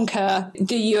you conquer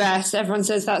the US? Everyone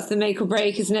says that's the make or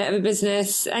break, isn't it, of a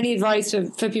business? Any advice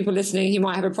for people listening who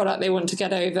might have a product they want to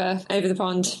get over the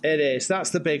pond? It is. That's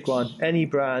the big one. Any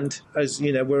brand, as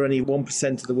you know, we're only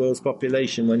 1% of the world's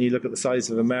population when you look at the size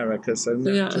of America. So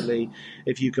naturally,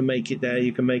 if you can make it there,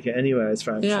 you can make it anywhere, as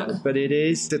Frank said. But it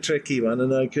is the tricky one,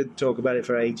 and I could talk about it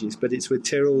for ages, but it's with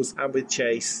Tyrrell's and with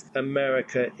Chase.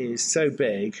 America is so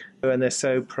big, and they're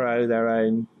so pro their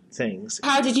own things.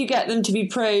 How did you get them to be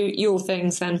pro your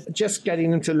things then? Just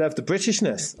getting them to love the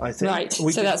Britishness, I think. Right,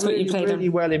 so that's what you played really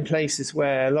well in places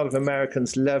where a lot of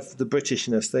Americans love the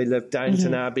Britishness. They love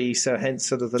Downton Abbey, so hence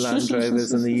sort of the Land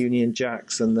Rovers and the Union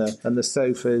Jacks and the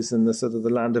sofas and the sort of the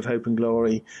Land of Hope and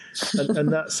Glory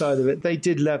and that side of it. They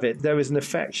did love it. There is an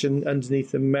affection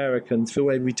underneath Americans for the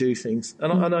way we do things.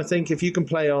 And I think if you can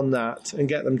play on that and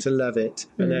get them to love it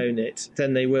and own it,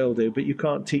 then they will do. But you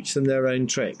can't teach them their own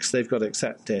tricks. They've got to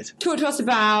accept it. Talk to us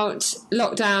about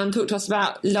lockdown, talk to us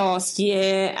about last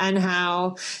year and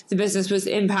how the business was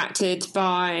impacted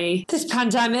by this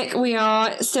pandemic we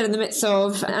are still in the midst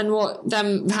of, and what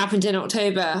then happened in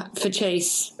October for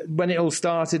Chase. When it all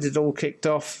started, it all kicked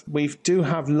off. We do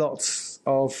have lots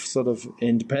of sort of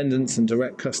independents and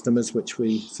direct customers which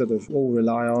we sort of all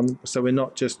rely on. So we're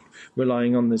not just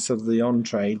relying on the sort of the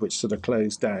on-trade, which sort of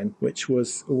closed down, which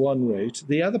was one route.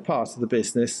 The other part of the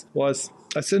business was,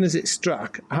 as soon as it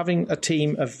struck, having a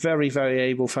team of very, very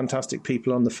able, fantastic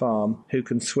people on the farm who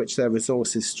can switch their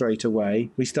resources straight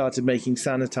away, we started making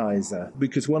sanitizer.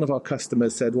 Because one of our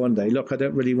customers said one day, look, I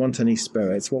don't really want any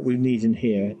spirits. What we need in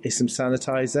here is some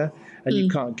sanitizer, and you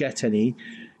can't get any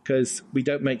because we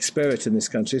don't make spirit in this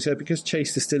country. So because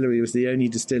Chase Distillery was the only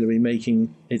distillery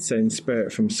making its own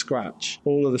spirit from scratch,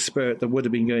 all of the spirit that would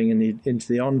have been going into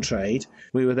the on-trade,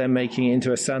 we were then making it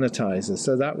into a sanitizer.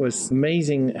 So that was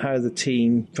amazing how the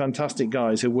team, fantastic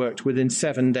guys who worked within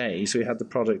 7 days, we had the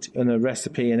product and a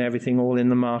recipe and everything all in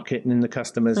the market and in the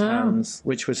customer's hands,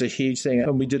 which was a huge thing.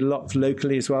 And we did a lot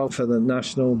locally as well for the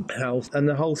national health. And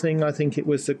the whole thing, I think it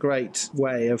was a great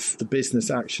way of the business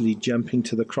actually jumping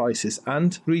to the crisis.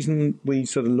 And the reason we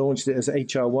sort of launched it as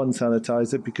HR1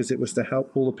 sanitizer, because it was to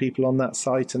help all the people on that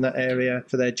site and that area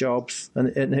for their jobs, and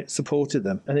it supported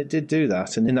them. And it did do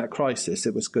that. And in that crisis,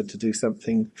 it was good to do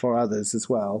something for others as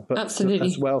well, but absolutely,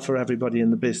 as well for everybody in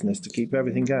the business to keep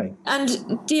everything going. And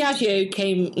Diageo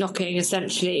came knocking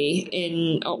essentially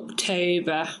in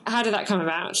October. How did that come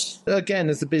about? Again,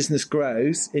 as the business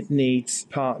grows, it needs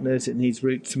partners, it needs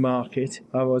route to market.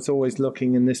 I was always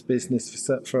looking in this business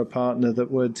for a partner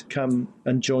that would come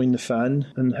and and join the fun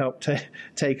and help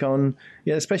take on,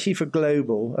 especially for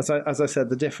global, as I said,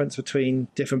 the difference between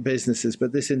different businesses,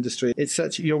 but this industry, it's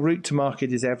such, your route to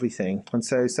market is everything. And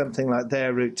so something like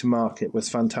their route to market was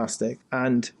fantastic.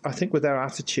 And I think with their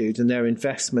attitude and their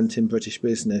investment in British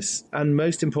business, and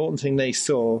most important thing they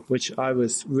saw, which I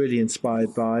was really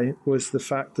inspired by, was the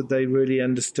fact that they really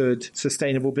understood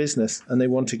sustainable business and they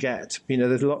want to get,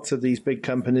 there's lots of these big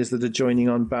companies that are joining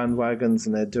on bandwagons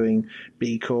and they're doing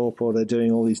B Corp or they're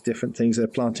doing all these different things. They're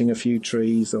planting a few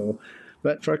trees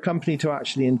but for a company to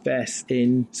actually invest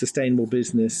in sustainable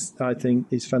business, I think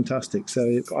is fantastic.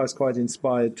 So I was quite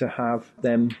inspired to have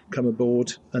them come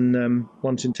aboard and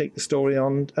want to take the story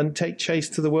on and take Chase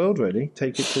to the world, really.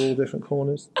 Take it to all different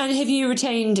corners. And have you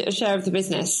retained a share of the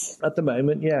business? At the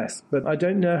moment, yes. But I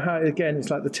don't know how, again, it's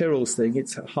like the Tyrrells thing.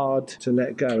 It's hard to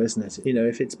let go, isn't it?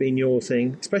 If it's been your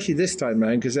thing, especially this time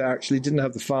round, because it actually didn't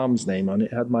have the farm's name on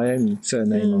it. It had my own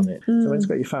surname on it. So it's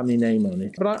got your family name on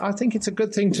it. But I think it's a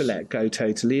good thing to let go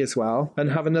totally as well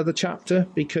and have another chapter,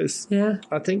 because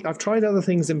I think I've tried other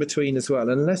things in between as well,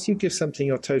 and unless you give something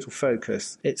your total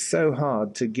focus, it's so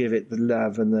hard to give it the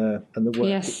love and the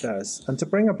work it does. And to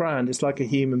bring a brand, it's like a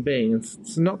human being, and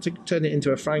so not to turn it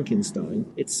into a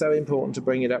Frankenstein. It's so important to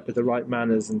bring it up with the right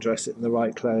manners and dress it in the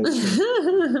right clothes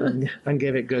and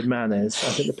give it good manners. I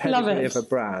think the pedigree of a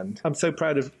brand, I'm so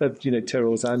proud of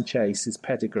Tyrrells and Chase's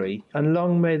pedigree, and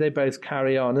long may they both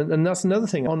carry on. And that's another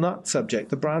thing on that subject,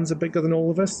 the brands are bigger than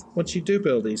all of us. Once you do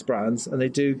build these brands and they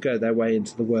do go their way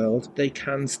into the world, they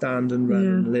can stand and run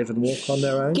and live and walk on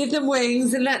their own. Give them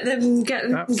wings and let them go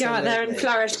out there and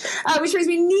flourish. Which brings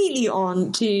me neatly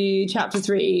on to chapter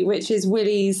 3, which is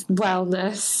Willie's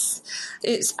Wellness.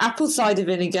 It's apple cider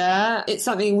vinegar. It's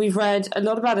something we've read a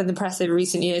lot about in the press over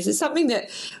recent years. It's something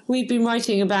that we've been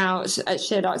writing about at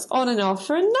Sheerluxe on and off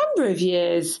for a number of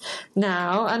years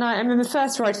now. And I remember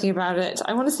first writing about it,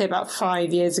 I want to say about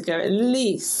 5 years ago at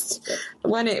least,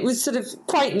 when it was sort of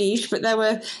quite niche, but there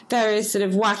were various sort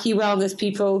of wacky wellness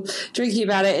people drinking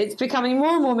about it. It's becoming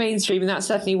more and more mainstream, and that's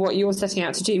certainly what you're setting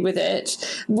out to do with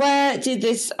it. Where did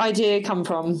this idea come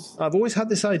from? I've always had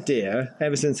this idea,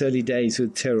 ever since early days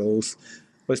with Tyrrells,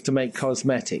 was to make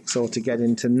cosmetics or to get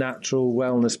into natural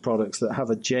wellness products that have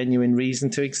a genuine reason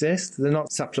to exist. They're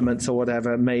not supplements or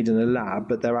whatever made in a lab,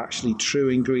 but they're actually true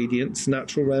ingredients,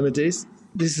 natural remedies.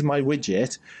 This is my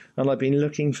widget, and I've been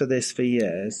looking for this for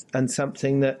years, and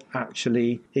something that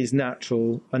actually is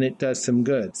natural and it does some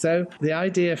good. So the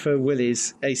idea for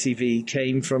Willie's ACV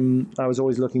came from, I was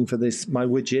always looking for this, my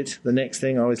widget. The next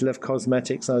thing, I always loved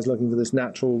cosmetics. I was looking for this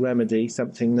natural remedy,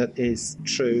 something that is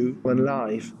true and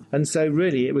live. And so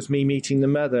really it was me meeting the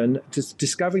mother and just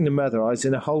discovering the mother. I was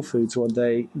in a Whole Foods one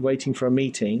day waiting for a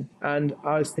meeting, and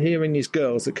I was hearing these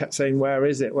girls that kept saying, where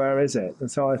is it? Where is it?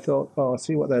 And so I thought, I'll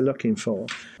see what they're looking for.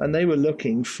 And they were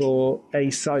looking for a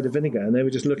cider vinegar, and they were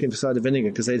just looking for cider vinegar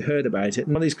because they'd heard about it. And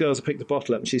one of these girls picked the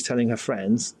bottle up and she's telling her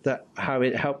friends that how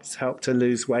it helped to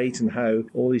lose weight and how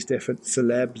all these different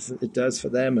celebs it does for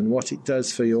them and what it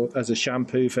does for your as a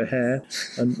shampoo for hair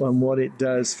and what it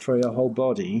does for your whole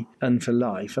body and for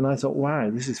life. And I thought,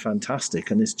 wow, this is fantastic,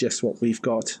 and it's just what we've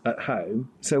got at home.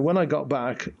 So when I got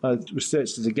back, I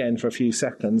researched it again for a few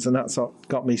seconds, and that's what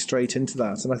got me straight into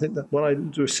that. And I think that when I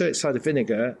researched cider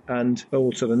vinegar and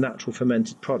all sort of natural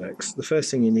fermented products, the first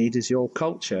thing you need is your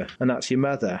culture, and that's your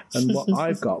mother. And what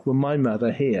I've got with my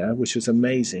mother here, which was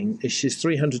amazing, is she's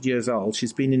 300 years old.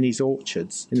 She's been in these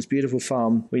orchards in this beautiful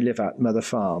farm we live at, Mother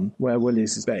Farm, where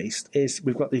Willie's is based.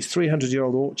 We've got these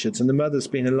 300-year-old orchards, and the mother's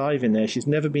been alive in there. She's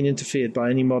never been interfered by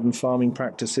any modern farming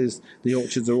practices. The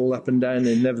orchards are all up and down.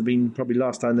 They've never been, probably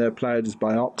last time they were ploughed is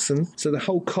by oxen. So the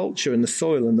whole culture and the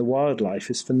soil and the wildlife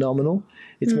is phenomenal.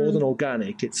 It's more than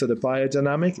organic. It's sort of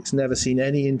biodynamic. It's never seen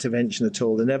any intervention at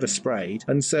all. They're never sprayed.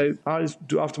 And so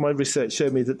after my research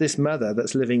showed me that this mother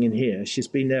that's living in here, she's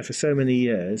been there for so many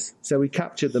years. So we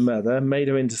captured the mother, made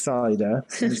her into cider.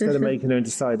 Instead of making her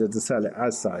into cider to sell it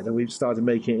as cider, we've started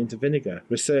making it into vinegar.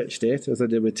 Researched it, as I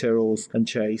did with Tyrrells and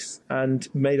Chase, and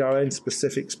made our own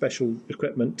specific special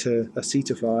equipment to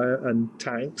acidifier and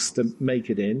tanks to make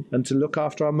it in and to look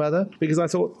after our mother. Because I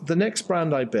thought the next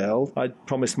brand I build, I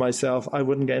promised myself I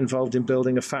wouldn't get involved in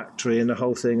building a factory and the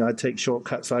whole thing. I'd take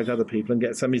shortcuts like other people and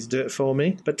get somebody to do it for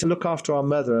me. But to look after our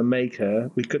mother and make her,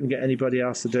 we couldn't get anybody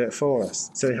else to do it for us.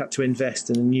 So we had to invest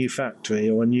in a new factory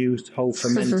or a new whole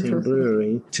fermenting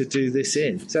brewery to do this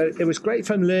in. So it was great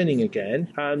fun learning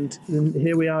again. And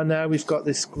here we are now. We've got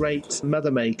this great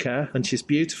mother maker, and she's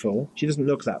beautiful. She doesn't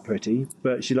look that pretty,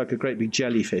 but she's like a great big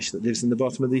jellyfish that lives in the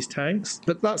bottom of these tanks.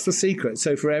 But that's the secret.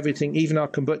 So for everything, even our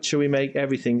kombucha we make,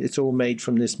 everything, it's all made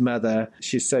from this mother.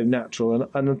 She's so natural.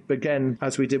 And again,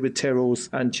 as we did with Tyrrells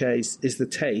and Chase, is the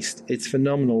taste. It's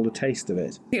phenomenal, the taste of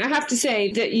it. I have to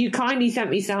say that you kindly sent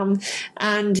me some,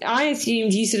 and I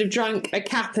assumed you sort of drank a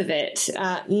cap of it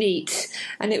neat,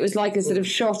 and it was like a sort of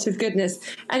shot of goodness.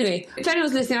 Anyway, if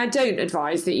anyone's listening, I don't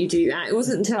advise that you do that. It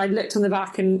wasn't until I looked on the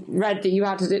back and read that you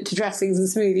added it to dressings and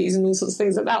smoothies and all sorts of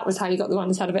things that was how you got the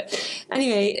oneness out of it.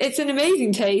 Anyway, it's an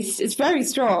amazing taste. It's very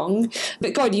strong,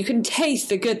 but God, you can taste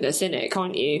the goodness in it,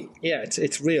 can't you? Yeah,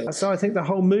 it's real. So I think the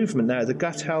whole movement now, the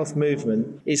gut health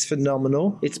movement, is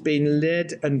phenomenal. It's been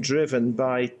led and driven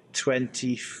by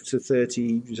 20 to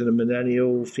 30 sort of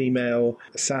millennial, female,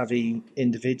 savvy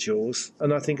individuals.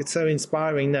 And I think it's so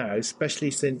inspiring now,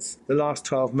 especially since the last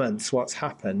 12 months, what's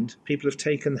happened. People have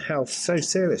taken health so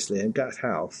seriously, and gut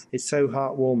health. It's so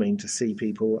heartwarming to see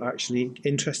people actually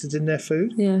interested in their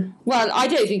food. Yeah. Well, I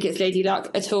don't think it's lady luck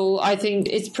at all. I think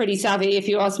it's pretty savvy, if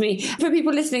you ask me. For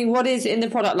people listening, what is in the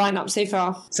product lineup so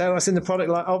far? So what's in the product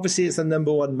line? Obviously, it's the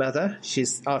number one mother.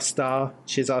 She's our star.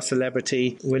 She's our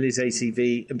celebrity. Willie's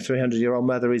ACV 300-year-old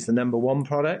mother is the number one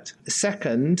product. The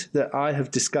second that I have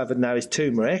discovered now is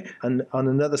turmeric. And on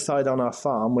another side on our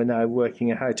farm, we're now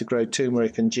working out how to grow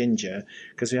turmeric and ginger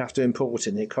because we have to import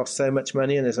it. And it costs so much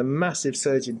money, and there's a massive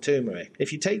surge in turmeric.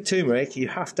 If you take turmeric, you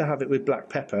have to have it with black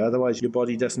pepper, otherwise your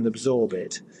body doesn't absorb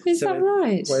it. Is that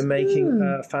right? We're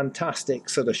making fantastic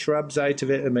sort of shrubs out of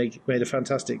it and made a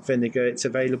fantastic vinegar. It's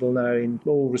available now in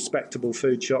all respectable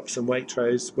food shops and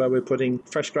Waitrose, where we're putting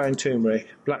fresh ground turmeric,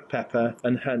 black pepper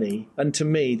and honey. And to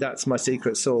me, that's my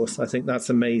secret sauce. I think that's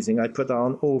amazing. I put that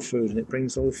on all food and it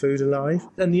brings all food alive.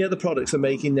 And the other products we're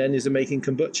making then is we're making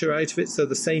kombucha out of it. So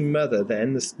the same mother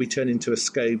then, we turn into a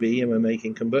SCOBY and we're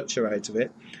making kombucha out of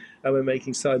it. And we're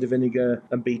making cider vinegar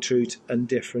and beetroot and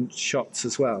different shots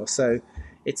as well. So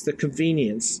it's the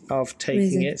convenience of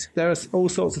taking it. There are all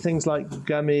sorts of things like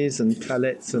gummies and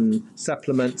pellets and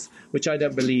supplements, which I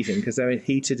don't believe in because they're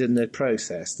heated and they're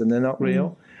processed and they're not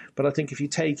real. But I think if you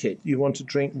take it, you want to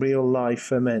drink real live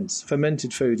ferments.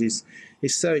 Fermented food is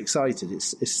so exciting.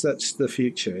 It's such the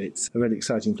future. It's a really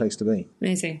exciting place to be.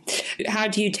 Amazing. How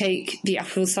do you take the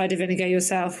apple cider vinegar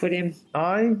yourself, William?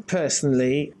 I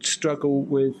personally struggle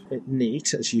with it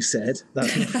neat, as you said.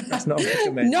 That's not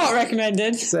recommended. Not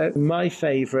recommended. So my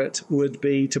favourite would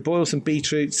be to boil some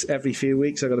beetroots every few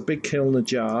weeks. I've got a big kiln, a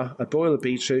jar. I boil the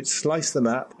beetroots, slice them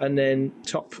up, and then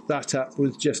top that up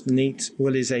with just neat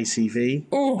Willie's ACV.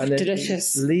 Oh, and then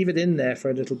delicious. Leave it in there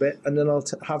for a little bit, and then I'll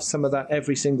have some of that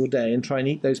every single day and try and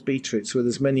eat those beetroots with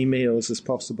as many meals as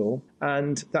possible.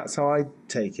 And that's how I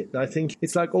take it. And I think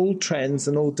it's like all trends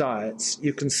and all diets.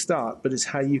 You can start, but it's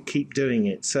how you keep doing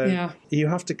it. So you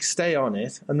have to stay on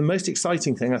it. And the most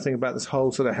exciting thing I think about this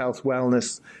whole sort of health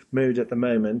wellness mood at the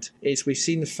moment is we've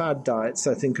seen the fad diets,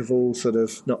 I think, have all sort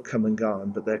of not come and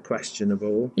gone, but they're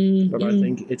questionable. But I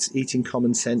think it's eating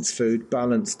common sense food,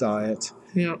 balanced diet,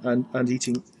 and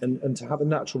eating and to have a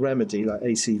natural remedy like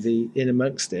ACV in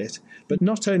amongst it. But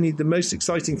not only, the most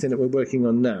exciting thing that we're working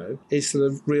on now is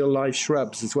sort of real life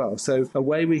shrubs as well. So a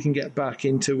way we can get back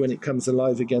into, when it comes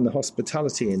alive again, the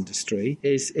hospitality industry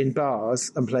is in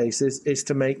bars and places is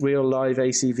to make real live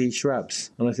ACV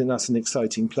shrubs. And I think that's an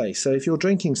exciting place. So if you're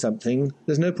drinking something,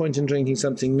 there's no point in drinking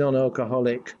something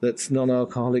non-alcoholic that's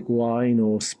non-alcoholic wine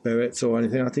or spirits or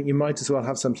anything. I think you might as well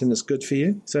have something that's good for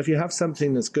you. So if you have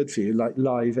something that's good for you, like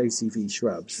live ACV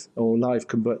shrubs or live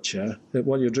kombucha, that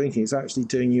while you're drinking, it's actually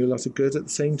doing you a lot of good at the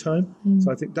same time.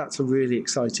 So I think that's a really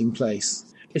exciting place.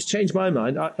 It's changed my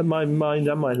mind and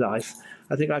my life.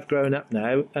 I think I've grown up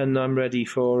now and I'm ready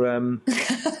for I'm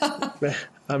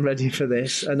ready for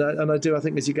this. And I do. I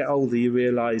think as you get older, you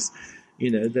realise, you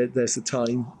know, there's a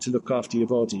time to look after your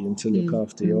body and to look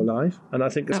after your life. And I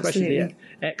think especially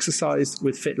exercise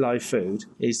with Fit Life food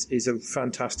is a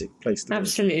fantastic place to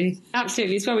be.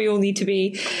 Absolutely. It's where we all need to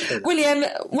be. William,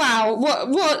 wow,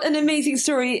 what an amazing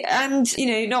story. And, you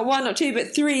know, not one, not two,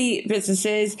 but 3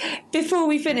 businesses. Before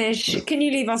we finish, can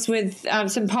you leave us with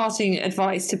some parting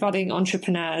advice to budding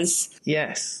entrepreneurs?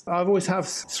 Yes. I've always have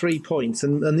 3 points,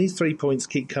 and these 3 points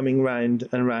keep coming round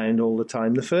and round all the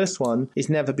time. The first one is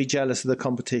never be jealous of the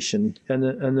competition,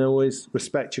 and always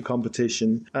respect your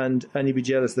competition, and only be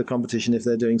jealous of the competition if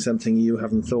they're doing something you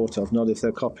haven't thought of, not if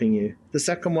they're copying you. The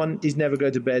second one is never go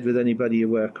to bed with anybody you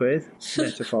work with,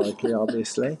 metaphorically,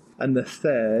 obviously. And the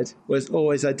third was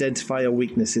always identify your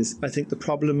weaknesses. I think the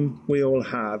problem we all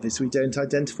have is we don't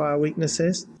identify our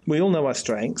weaknesses. We all know our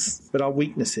strengths, but our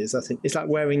weaknesses, I think, it's like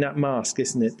wearing that mask,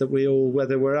 isn't it? That we all,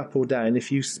 whether we're up or down,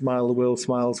 if you smile, the world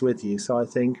smiles with you. So I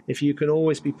think if you can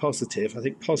always be positive, I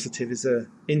think positive is a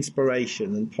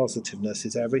inspiration and positiveness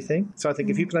is everything. So I think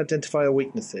if you can identify your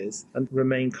weaknesses and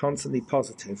remain constantly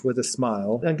positive with a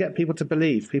smile and get people to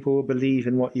believe, people will believe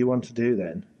in what you want to do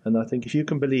then. And I think if you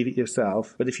can believe it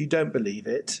yourself, but if you don't believe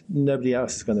it, nobody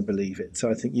else is going to believe it.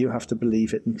 So I think you have to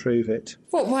believe it and prove it.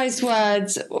 What wise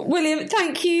words. William,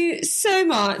 thank you so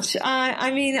much.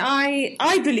 I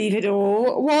believe it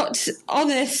all. What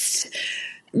honest,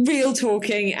 real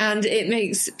talking, and it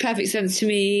makes perfect sense to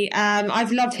me.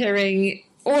 I've loved hearing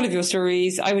all of your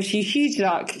stories. I wish you huge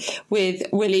luck with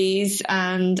Willie's,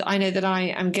 and I know that I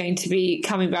am going to be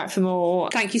coming back for more.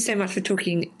 Thank you so much for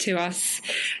talking to us.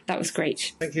 That was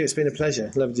great. Thank you. It's been a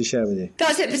pleasure. Lovely to share with you.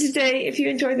 That's it for today. If you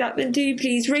enjoyed that, then do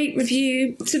please rate,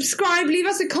 review, subscribe, leave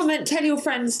us a comment, tell your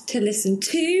friends to listen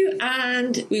to,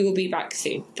 and we will be back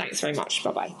soon. Thanks very much.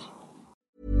 Bye-bye.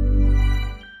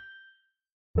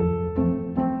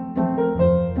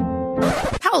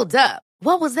 Hold up.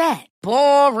 What was that?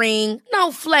 Boring.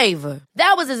 No flavor.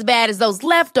 That was as bad as those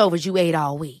leftovers you ate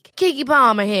all week. Keke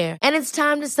Palmer here, and it's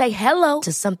time to say hello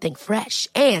to something fresh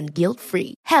and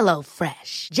guilt-free. Hello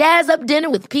Fresh. Jazz up dinner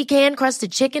with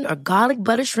pecan-crusted chicken or garlic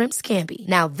butter shrimp scampi.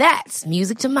 Now that's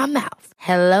music to my mouth.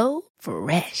 Hello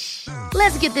Fresh.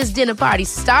 Let's get this dinner party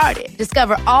started.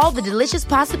 Discover all the delicious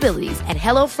possibilities at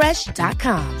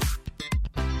HelloFresh.com.